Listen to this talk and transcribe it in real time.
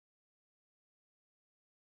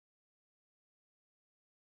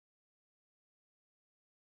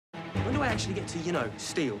When do I actually get to, you know,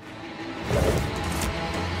 steal?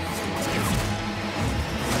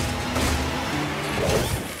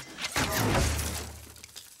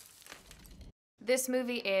 This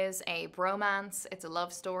movie is a bromance, it's a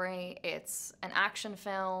love story, it's an action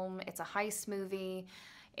film, it's a heist movie,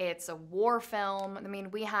 it's a war film. I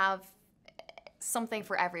mean, we have something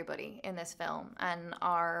for everybody in this film, and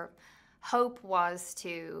our hope was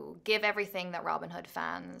to give everything that Robin Hood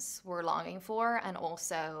fans were longing for and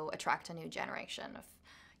also attract a new generation of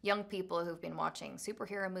young people who've been watching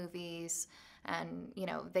superhero movies and, you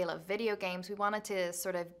know, they love video games. We wanted to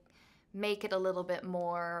sort of make it a little bit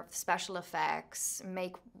more special effects,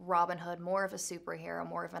 make Robin Hood more of a superhero,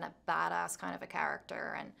 more of a badass kind of a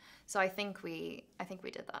character, and so I think we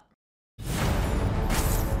did that.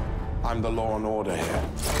 I'm the law and order here.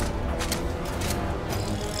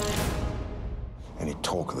 Any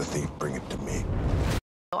talk of the thief, bring it to me.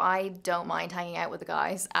 I don't mind hanging out with the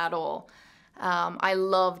guys at all. I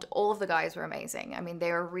loved all of the guys were amazing. I mean,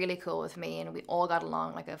 they were really cool with me, and we all got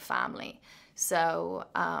along like a family. So.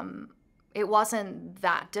 It wasn't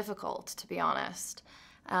that difficult, to be honest.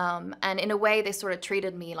 And in a way, they sort of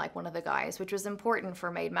treated me like one of the guys, which was important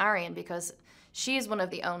for Maid Marian because she's one of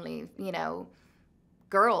the only, you know,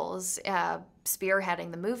 girls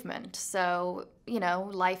spearheading the movement. So, you know,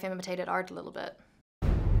 life imitated art a little bit.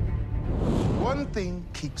 One thing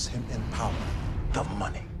keeps him in power. The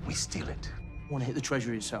money. We steal it. Want to hit the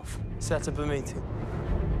treasury yourself. Set up a meeting.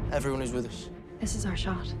 Everyone is with us. This is our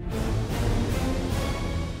shot.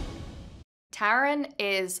 Taran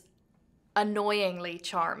is annoyingly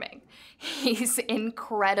charming. He's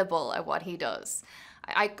incredible at what he does.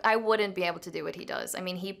 I wouldn't be able to do what he does. I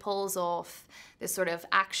mean, he pulls off this sort of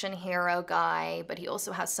action hero guy, but he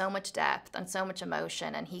also has so much depth and so much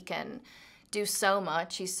emotion, and he can do so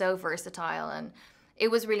much. He's so versatile, and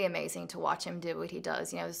it was really amazing to watch him do what he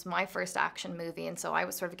does. You know, this is my first action movie, and so I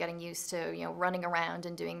was sort of getting used to, you know, running around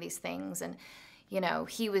and doing these things, and, you know,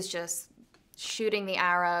 he was just shooting the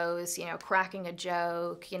arrows, you know, cracking a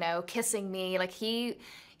joke, you know, kissing me. Like, he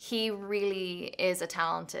really is a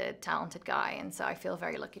talented guy, and so I feel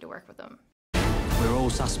very lucky to work with him. We're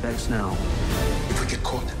all suspects now. If we get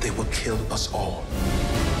caught, they will kill us all.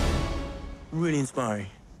 Really inspiring.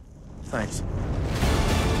 Thanks.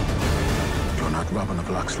 You're not Robin of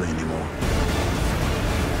Locksley anymore.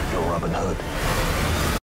 You're Robin Hood.